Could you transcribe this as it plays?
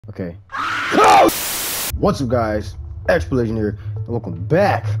Okay. What's up, guys? Xpertlegend here, and welcome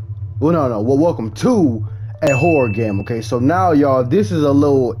back. Well, welcome to a horror game. Okay, so now, y'all, this is a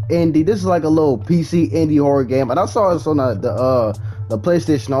little indie. This is like a little PC indie horror game, and I saw this on the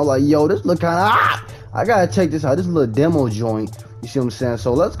PlayStation. I was like, yo, this look kind of I gotta check this out. This little demo joint. You see what I'm saying?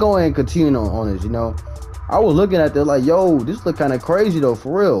 So let's go ahead and continue on this. You know, I was looking at this like, yo, this look kind of crazy though,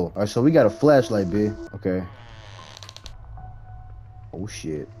 for real. All right, so we got a flashlight, bitch. Okay. Oh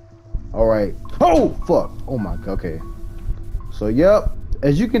shit. All right. Oh fuck. Oh my god. Okay. So yep,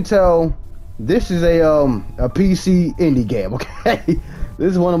 as you can tell, this is a PC indie game. Okay.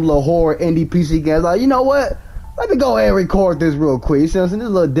 This is one of them little horror indie PC games. Like, you know what? Let me go ahead and record this real quick. You see what I'm saying? This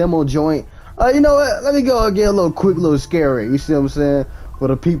little demo joint. You know what? Let me go and get a little quick, little scary. You see what I'm saying? For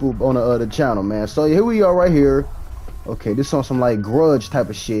the people on the channel, man. So here we are right here. Okay, this on some like Grudge type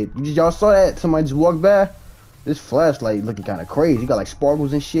of shit. Y'all saw that? Somebody just walked by. This flashlight looking kind of crazy. You got like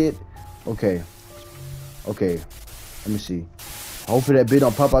sparkles and shit. Okay. Okay. Let me see. Hopefully that bit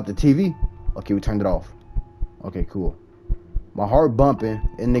don't pop out the TV. Okay, we turned it off. Okay, cool. My heart bumping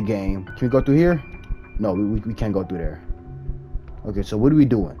in the game. Can we go through here? No, we can't go through there. Okay, so what are we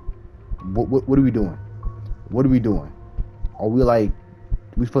doing? What are we doing? What are we doing? Are we like,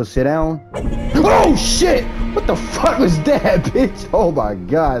 we supposed to sit down? Oh shit! What the fuck was that, bitch? Oh my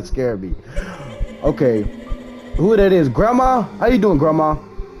god, it scared me. Okay. Who that is? Grandma? How you doing, Grandma?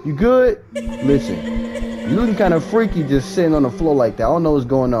 You good? Listen, you looking kind of freaky just sitting on the floor like that. I don't know what's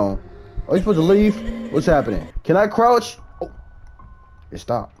going on. Are you supposed to leave? What's happening? Can I crouch? Oh, it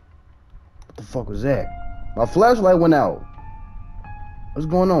stopped. What the fuck was that? My flashlight went out. What's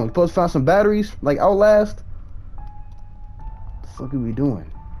going on? You supposed to find some batteries? Like Outlast? What the fuck are we doing?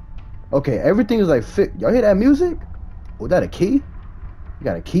 Okay, everything is like fit. Y'all hear that music? Was that a key? You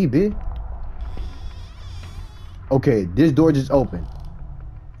got a key, bitch. Okay, this door just opened.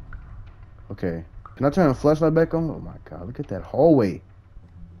 Okay. Can I turn the flashlight back on? Oh my god, look at that hallway.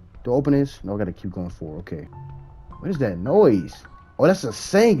 Door open this? No, I gotta keep going forward. Okay. What is that noise? Oh, that's a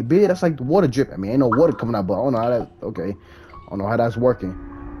sink, bitch. That's like the water drip. I mean, ain't no water coming out, but I don't know how that. Okay. I don't know how that's working.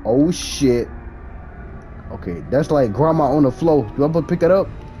 Oh shit. Okay, that's like grandma on the floor. Do I supposed to pick that up?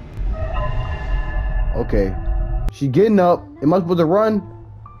 Okay. She getting up. Am I supposed to run?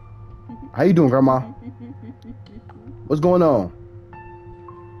 How you doing, grandma? What's going on?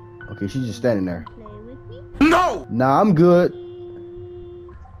 Okay, she's just standing there. No! Nah, I'm good.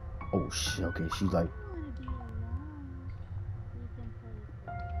 Oh shit, okay, she's like,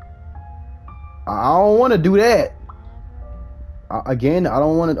 I don't want to do that. Again, I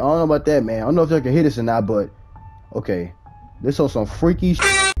don't want to. I don't know about that, man. I don't know if I can hit this or not, but okay. This is some freaky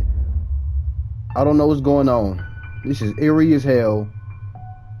shit. I don't know what's going on. This is eerie as hell.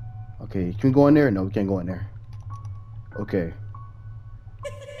 Okay, can we go in there? No, we can't go in there. Okay.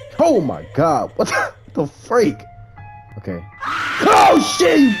 Oh my god, what the freak? Okay. Oh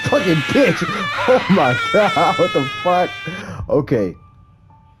shit, you fucking bitch! Oh my god, what the fuck? Okay.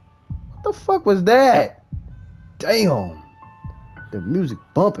 What the fuck was that? Damn. The music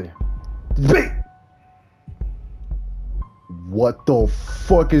bumping. What the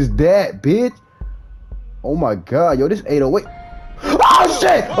fuck is that, bitch? Oh my god, yo, this 808. Oh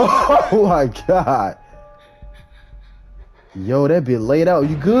shit! Oh my god. Yo, that bit laid out.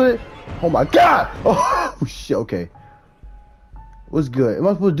 You good? Oh my god! Oh shit, okay. What's good? Am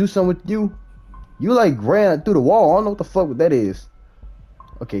I supposed to do something with you? You like ran through the wall. I don't know what the fuck that is.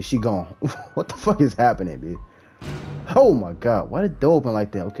 Okay, she gone. What the fuck is happening, bitch? Oh my god, why did the door open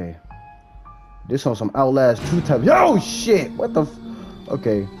like that? Okay. This on some Outlast 2 type. Yo, shit! What the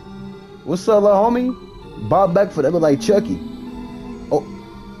okay. What's up, little homie? Bob back for that look like Chucky. Oh,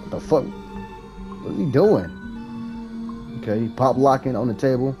 what the fuck? What is he doing? Okay, pop locking on the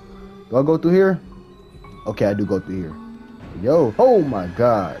table. Do I go through here? Okay, I do go through here. Yo, oh my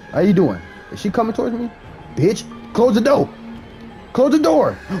god. How you doing? Is she coming towards me? Bitch, close the door. Close the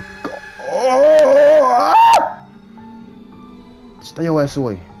door. Oh, ah! Stay your ass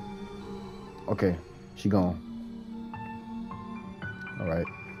away. Okay, she gone. All right.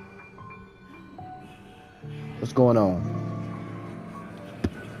 What's going on?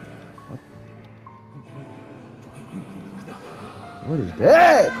 What is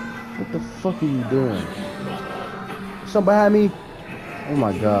that? What the fuck are you doing? Something behind me? Oh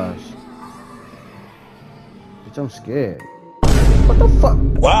my gosh. Bitch, I'm scared. What the fuck?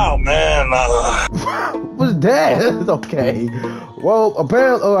 Wow, man. What's that? It's okay. Well,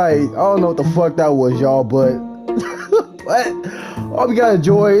 apparently, alright, I don't know what the fuck that was, y'all, but what? All we gotta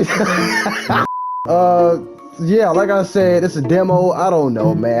enjoy is Yeah, like I said, it's a demo. I don't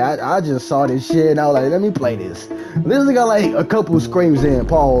know, man. I just saw this shit and I was like, let me play this. Literally got like a couple of screams in.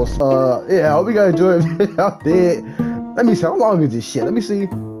 Pause. Yeah, I hope you guys enjoy it. I did. Let me see. How long is this shit? Let me see.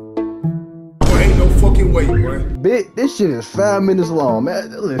 Boy, ain't no fucking way, boy. This shit is 5 minutes long, man.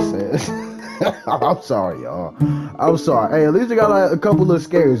 Listen. I'm sorry, y'all. I'm sorry. Hey, at least I got like a couple of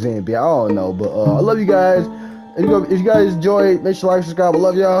scares in, bitch. I don't know, but I love you guys. If you guys enjoyed, make sure to like, subscribe. I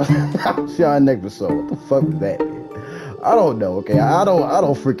love y'all. I'll see y'all in the next episode. What the fuck was that, man? I don't know. Okay, I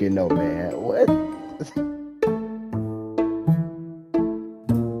don't freaking know, man. What?